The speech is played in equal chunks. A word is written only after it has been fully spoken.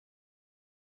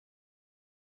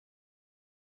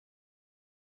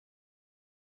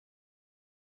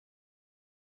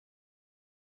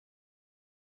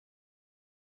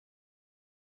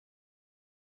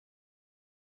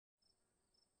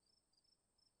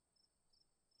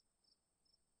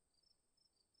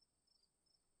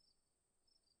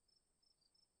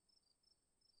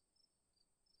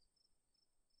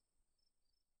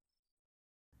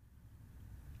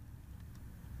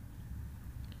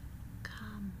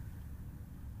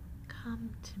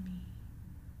Come to me.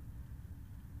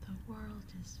 The world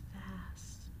is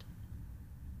vast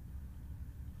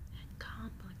and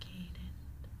complicated.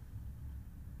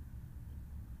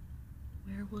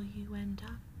 Where will you end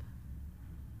up?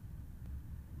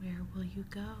 Where will you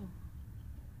go?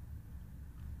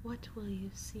 What will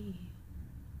you see?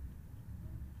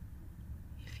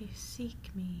 If you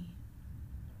seek me,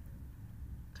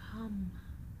 come,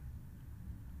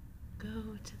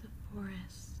 go to the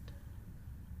forest,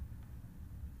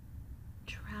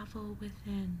 travel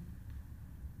within.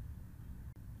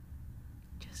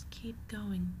 Just keep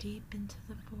going deep into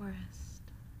the forest.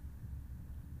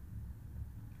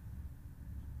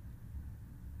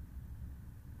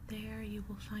 There you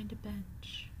will find a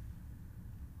bench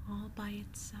all by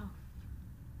itself.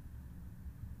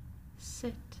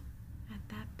 Sit at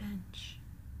that bench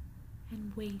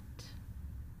and wait.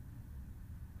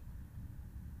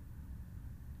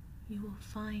 You will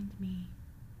find me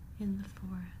in the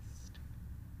forest.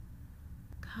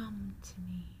 Come to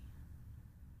me.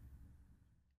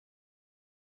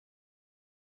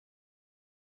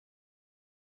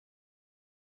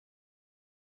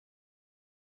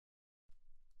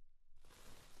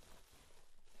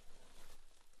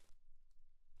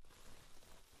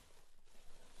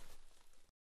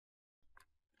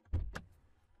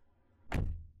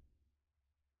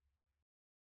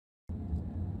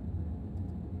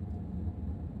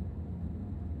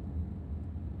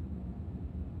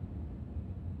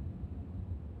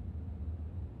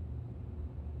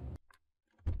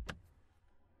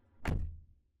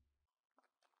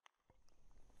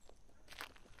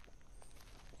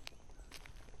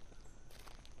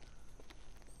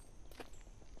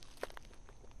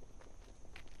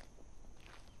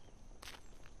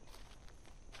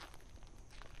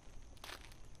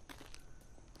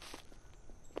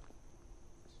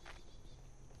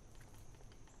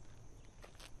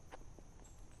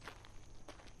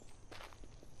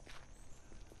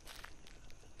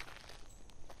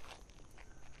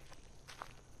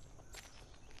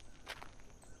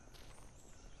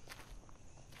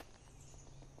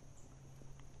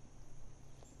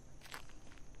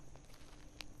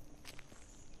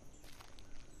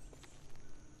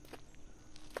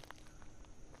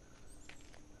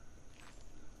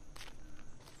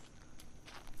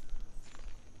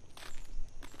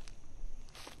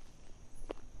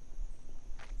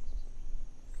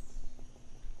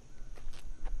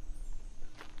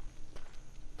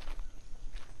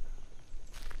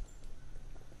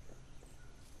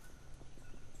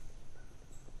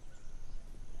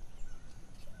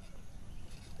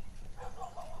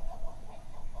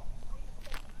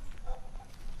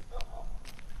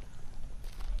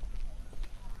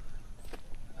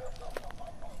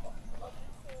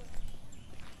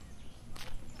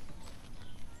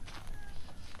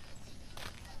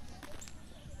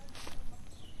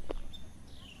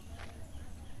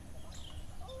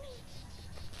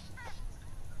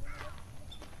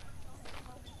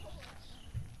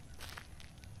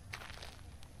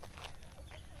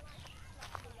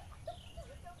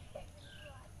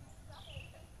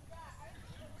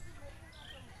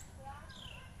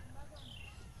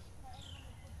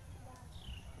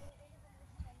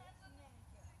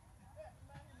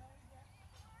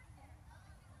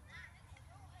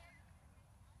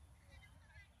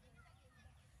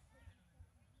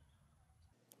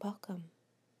 Welcome.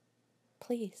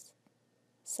 Please,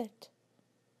 sit.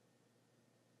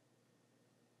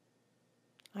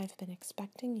 I've been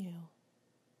expecting you.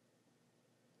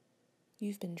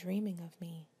 You've been dreaming of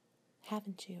me,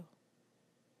 haven't you?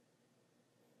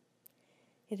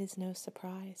 It is no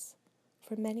surprise,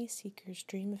 for many seekers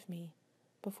dream of me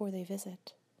before they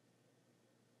visit.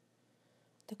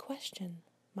 The question,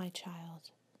 my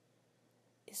child,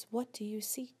 is what do you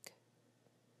seek?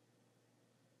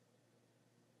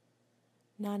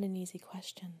 Not an easy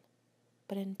question,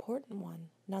 but an important one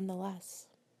nonetheless.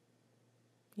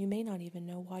 You may not even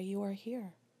know why you are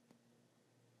here.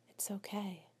 It's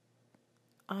okay.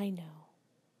 I know.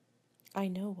 I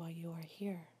know why you are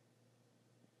here.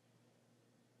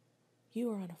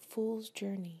 You are on a fool's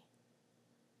journey.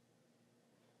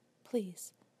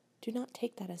 Please, do not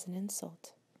take that as an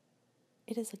insult.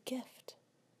 It is a gift.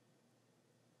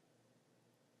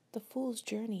 The fool's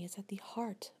journey is at the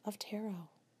heart of tarot.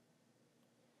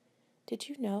 Did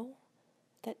you know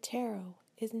that tarot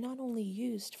is not only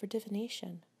used for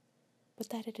divination, but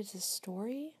that it is a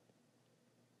story?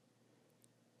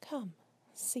 Come,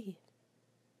 see.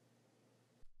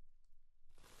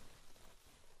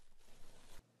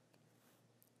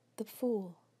 The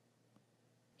fool.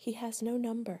 He has no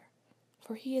number,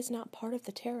 for he is not part of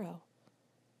the tarot.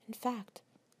 In fact,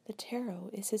 the tarot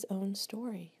is his own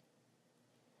story.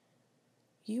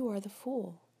 You are the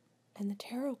Fool, and the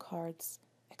tarot cards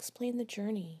explain the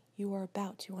journey you are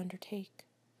about to undertake.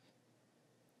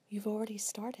 You've already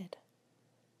started,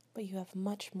 but you have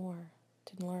much more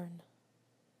to learn.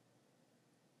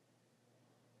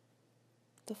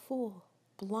 The Fool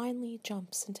blindly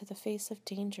jumps into the face of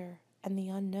danger and the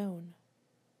unknown.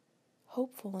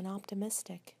 Hopeful and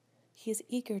optimistic, he is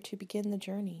eager to begin the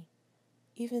journey,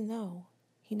 even though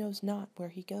he knows not where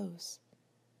he goes.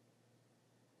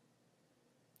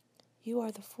 You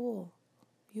are the Fool.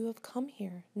 You have come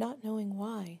here not knowing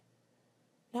why,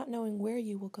 not knowing where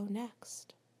you will go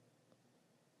next.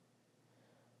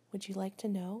 Would you like to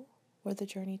know where the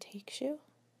journey takes you?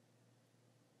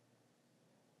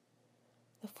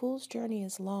 The Fool's journey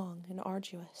is long and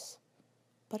arduous,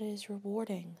 but it is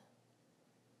rewarding.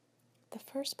 The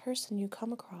first person you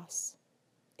come across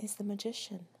is the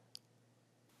Magician.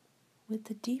 With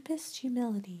the deepest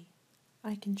humility,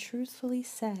 I can truthfully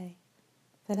say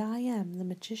that I am the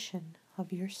Magician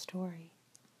of your story.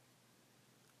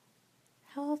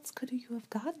 How else could you have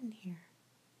gotten here?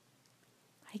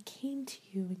 I came to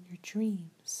you in your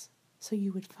dreams so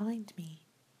you would find me,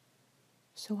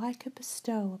 so I could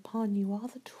bestow upon you all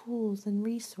the tools and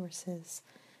resources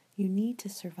you need to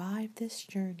survive this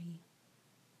journey.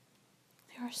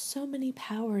 There are so many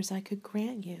powers I could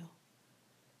grant you.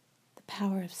 The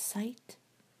power of sight,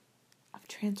 of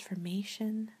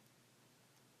transformation,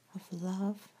 of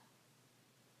love.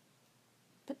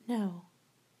 But no,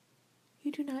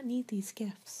 you do not need these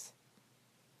gifts,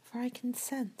 for I can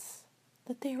sense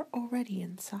that they are already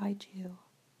inside you.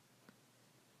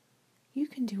 You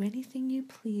can do anything you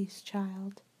please,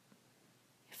 child,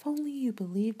 if only you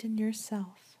believed in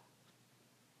yourself.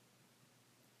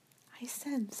 I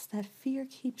sense that fear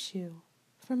keeps you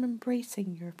from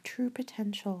embracing your true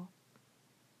potential.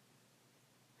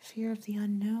 Fear of the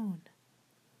unknown,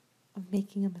 of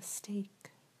making a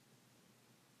mistake.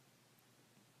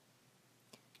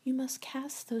 You must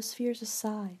cast those fears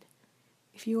aside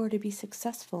if you are to be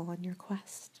successful on your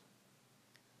quest.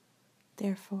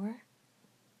 Therefore,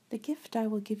 the gift I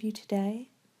will give you today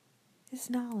is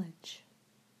knowledge.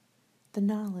 The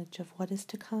knowledge of what is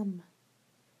to come.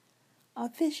 A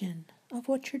vision of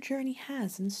what your journey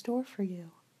has in store for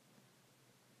you.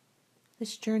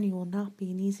 This journey will not be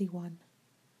an easy one.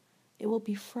 It will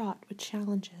be fraught with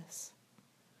challenges,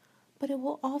 but it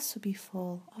will also be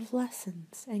full of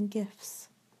lessons and gifts.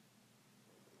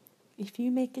 If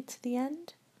you make it to the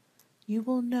end, you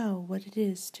will know what it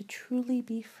is to truly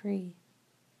be free.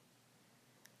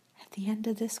 At the end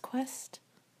of this quest,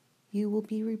 you will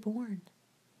be reborn.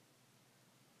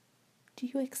 Do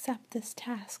you accept this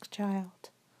task, child?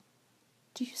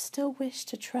 Do you still wish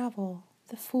to travel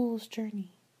the Fool's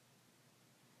journey?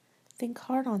 Think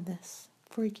hard on this,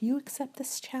 for if you accept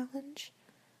this challenge,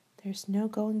 there's no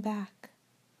going back.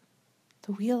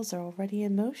 The wheels are already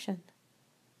in motion.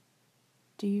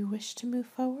 Do you wish to move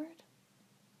forward?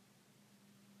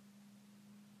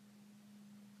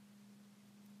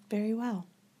 Very well.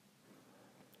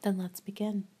 Then let's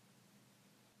begin.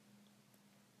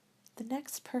 The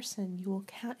next person you will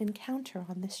encounter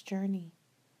on this journey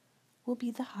will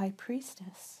be the High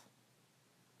Priestess.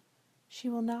 She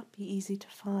will not be easy to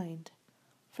find,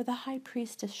 for the High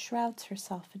Priestess shrouds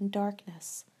herself in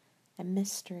darkness and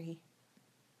mystery.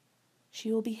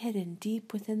 She will be hidden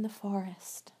deep within the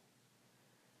forest.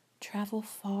 Travel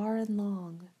far and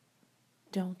long.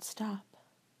 Don't stop.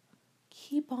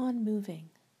 Keep on moving.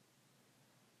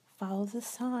 Follow the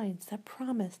signs that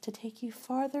promise to take you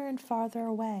farther and farther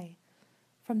away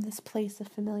from this place of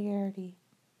familiarity.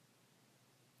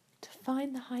 To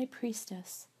find the High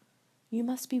Priestess, you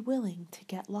must be willing to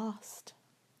get lost.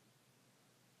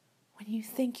 When you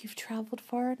think you've traveled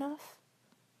far enough,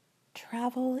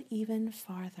 travel even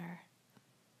farther.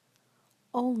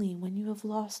 Only when you have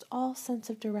lost all sense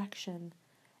of direction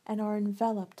and are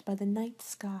enveloped by the night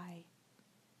sky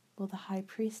will the High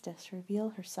Priestess reveal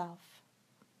herself.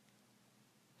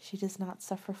 She does not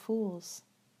suffer fools,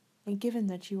 and given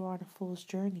that you are on a fool's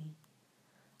journey,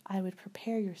 I would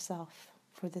prepare yourself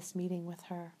for this meeting with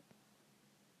her.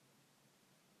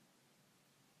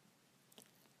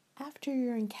 After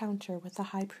your encounter with the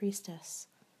High Priestess,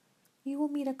 you will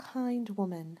meet a kind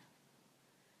woman.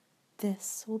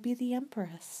 This will be the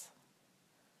Empress.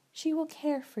 She will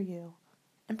care for you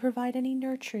and provide any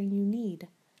nurturing you need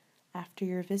after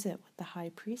your visit with the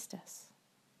High Priestess.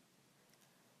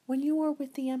 When you are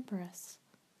with the Empress,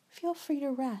 feel free to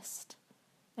rest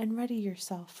and ready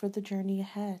yourself for the journey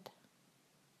ahead.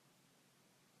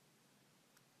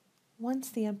 Once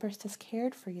the Empress has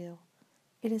cared for you,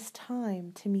 it is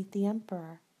time to meet the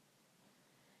Emperor.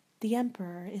 The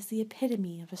Emperor is the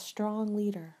epitome of a strong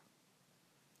leader.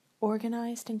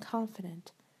 Organized and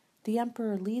confident, the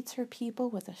Emperor leads her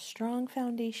people with a strong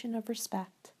foundation of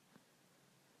respect.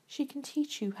 She can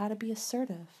teach you how to be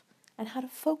assertive and how to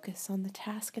focus on the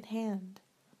task at hand.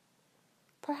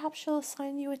 Perhaps she'll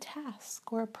assign you a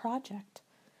task or a project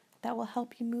that will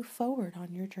help you move forward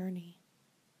on your journey.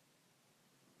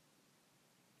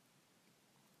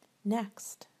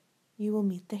 Next, you will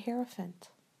meet the Hierophant.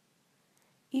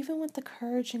 Even with the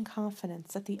courage and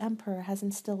confidence that the Emperor has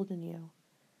instilled in you,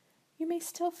 you may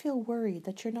still feel worried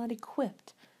that you're not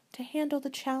equipped to handle the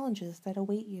challenges that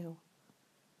await you.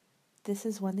 This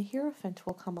is when the Hierophant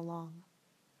will come along.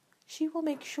 She will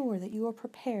make sure that you are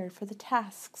prepared for the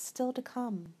tasks still to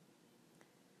come.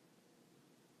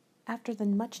 After the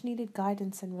much-needed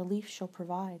guidance and relief she'll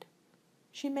provide,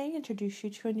 she may introduce you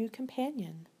to a new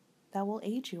companion that will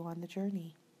aid you on the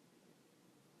journey.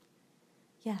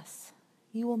 Yes,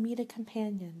 you will meet a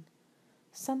companion,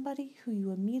 somebody who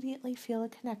you immediately feel a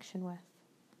connection with.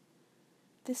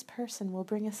 This person will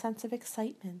bring a sense of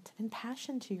excitement and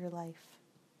passion to your life.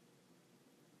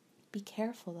 Be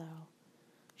careful, though.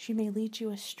 She may lead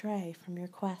you astray from your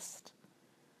quest.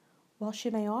 While she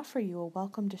may offer you a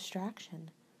welcome distraction,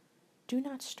 do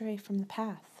not stray from the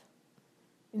path.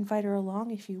 Invite her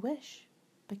along if you wish,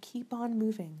 but keep on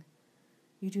moving.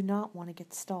 You do not want to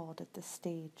get stalled at this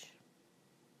stage.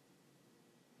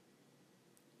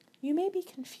 You may be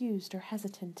confused or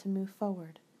hesitant to move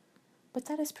forward, but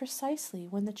that is precisely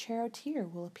when the charioteer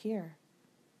will appear.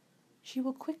 She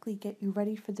will quickly get you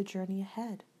ready for the journey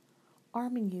ahead,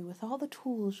 arming you with all the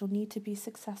tools you'll need to be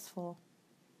successful.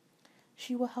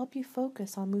 She will help you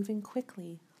focus on moving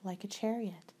quickly, like a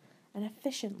chariot, and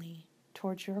efficiently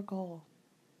towards your goal.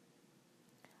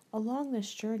 Along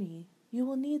this journey, you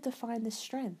will need to find the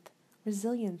strength,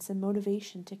 resilience, and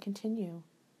motivation to continue.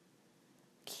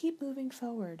 Keep moving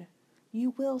forward.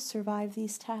 You will survive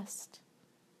these tests.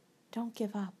 Don't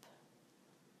give up.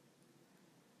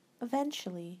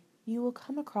 Eventually, you will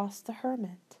come across the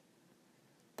hermit.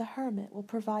 The hermit will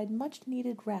provide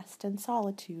much-needed rest and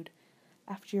solitude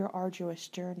after your arduous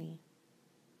journey.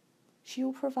 She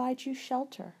will provide you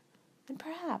shelter and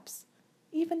perhaps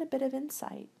even a bit of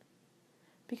insight,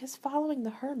 because following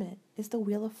the hermit is the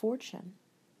Wheel of Fortune.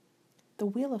 The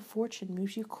Wheel of Fortune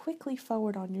moves you quickly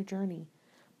forward on your journey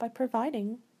by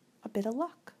providing a bit of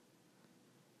luck.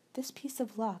 This piece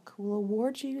of luck will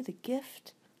award you the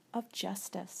gift of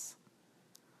justice.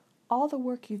 All the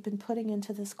work you've been putting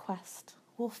into this quest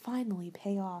will finally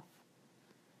pay off.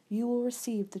 You will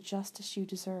receive the justice you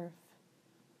deserve.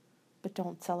 But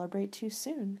don't celebrate too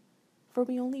soon, for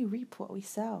we only reap what we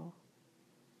sow.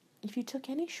 If you took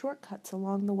any shortcuts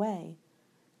along the way,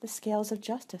 the scales of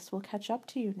justice will catch up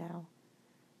to you now,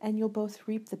 and you'll both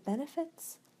reap the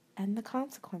benefits and the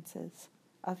consequences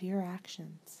of your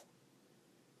actions.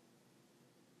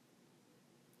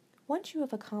 Once you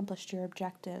have accomplished your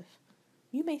objective,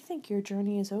 you may think your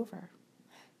journey is over.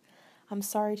 I'm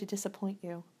sorry to disappoint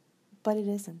you, but it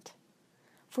isn't,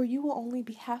 for you will only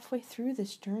be halfway through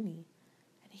this journey,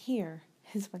 and here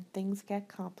is when things get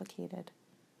complicated.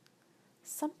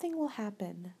 Something will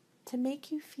happen to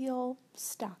make you feel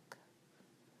stuck.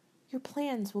 Your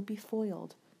plans will be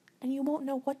foiled, and you won't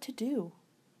know what to do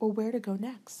or where to go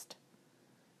next.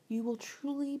 You will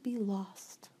truly be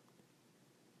lost.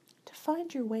 To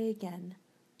find your way again,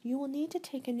 you will need to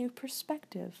take a new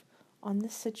perspective on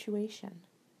this situation.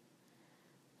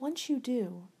 Once you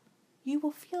do, you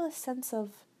will feel a sense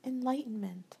of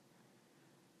enlightenment.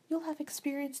 You'll have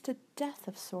experienced a death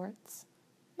of sorts,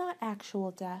 not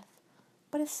actual death,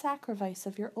 but a sacrifice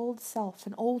of your old self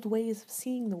and old ways of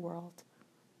seeing the world.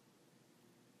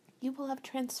 You will have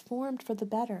transformed for the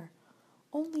better,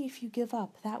 only if you give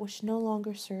up that which no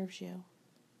longer serves you.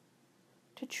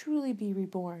 To truly be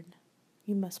reborn,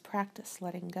 you must practice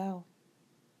letting go.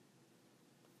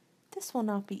 This will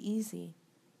not be easy,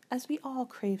 as we all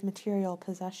crave material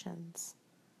possessions.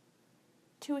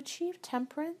 To achieve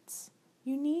temperance,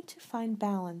 you need to find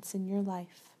balance in your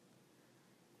life.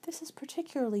 This is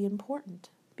particularly important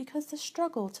because the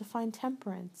struggle to find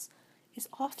temperance is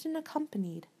often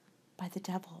accompanied by the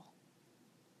devil.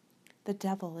 The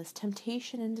devil is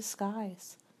temptation in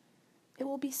disguise. It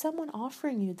will be someone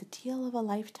offering you the deal of a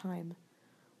lifetime,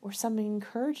 or someone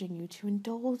encouraging you to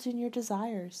indulge in your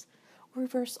desires, or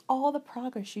reverse all the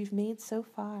progress you've made so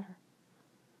far.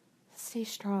 Stay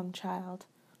strong, child.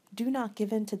 Do not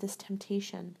give in to this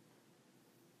temptation.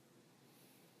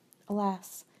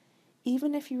 Alas,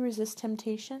 even if you resist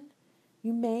temptation,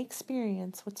 you may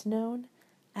experience what's known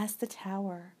as the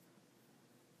tower.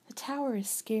 The tower is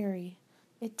scary.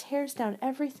 It tears down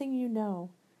everything you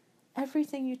know,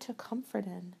 everything you took comfort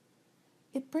in.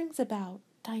 It brings about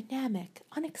dynamic,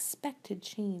 unexpected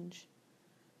change.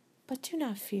 But do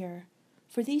not fear,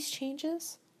 for these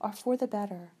changes are for the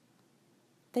better.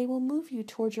 They will move you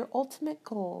toward your ultimate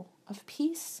goal of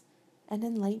peace and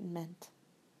enlightenment.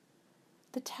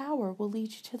 The tower will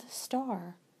lead you to the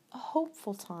star, a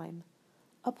hopeful time,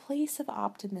 a place of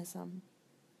optimism.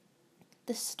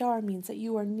 The star means that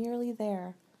you are nearly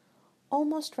there,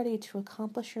 almost ready to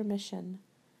accomplish your mission,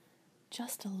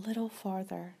 just a little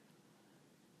farther.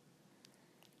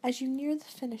 As you near the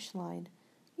finish line,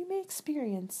 you may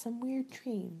experience some weird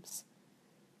dreams.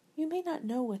 You may not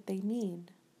know what they mean,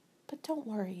 but don't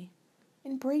worry.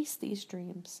 Embrace these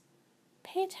dreams.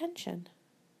 Pay attention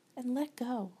and let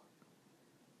go.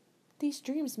 These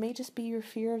dreams may just be your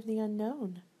fear of the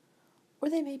unknown, or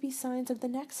they may be signs of the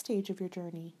next stage of your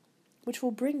journey, which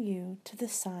will bring you to the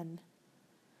sun.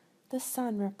 The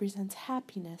sun represents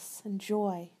happiness and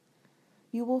joy.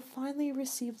 You will finally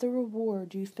receive the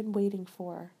reward you've been waiting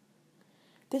for.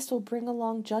 This will bring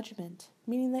along judgment,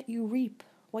 meaning that you reap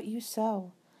what you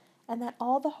sow, and that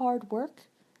all the hard work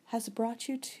has brought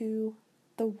you to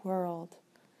the world.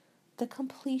 The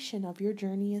completion of your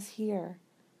journey is here.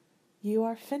 You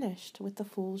are finished with the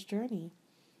fool's journey,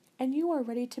 and you are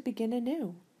ready to begin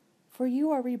anew, for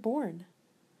you are reborn.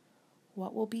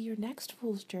 What will be your next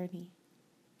fool's journey?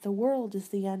 The world is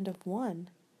the end of one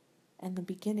and the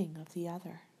beginning of the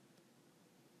other.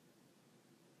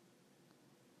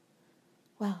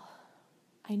 Well,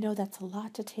 I know that's a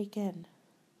lot to take in,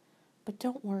 but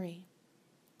don't worry.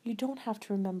 You don't have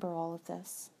to remember all of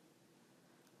this.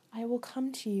 I will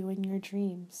come to you in your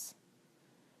dreams,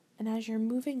 and as you're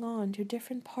moving on to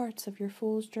different parts of your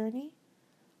fool's journey,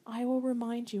 I will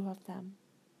remind you of them.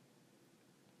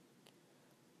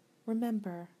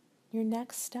 Remember, your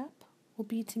next step will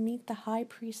be to meet the High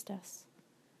Priestess.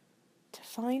 To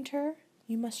find her,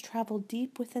 you must travel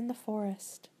deep within the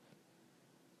forest.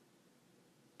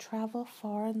 Travel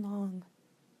far and long,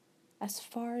 as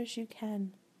far as you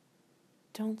can.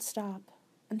 Don't stop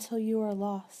until you are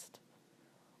lost.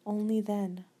 Only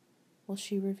then will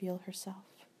she reveal herself.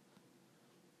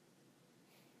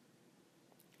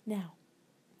 Now,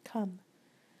 come.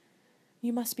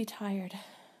 You must be tired.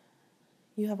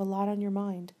 You have a lot on your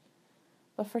mind.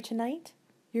 But for tonight,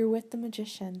 you're with the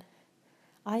magician.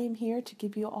 I am here to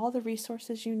give you all the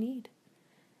resources you need.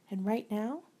 And right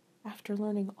now, after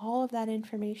learning all of that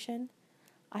information,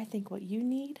 I think what you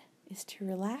need is to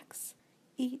relax,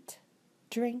 eat,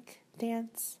 drink,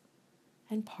 dance,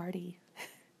 and party.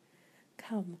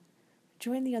 Come,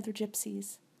 join the other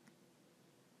gypsies.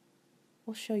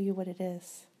 We'll show you what it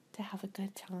is to have a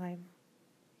good time.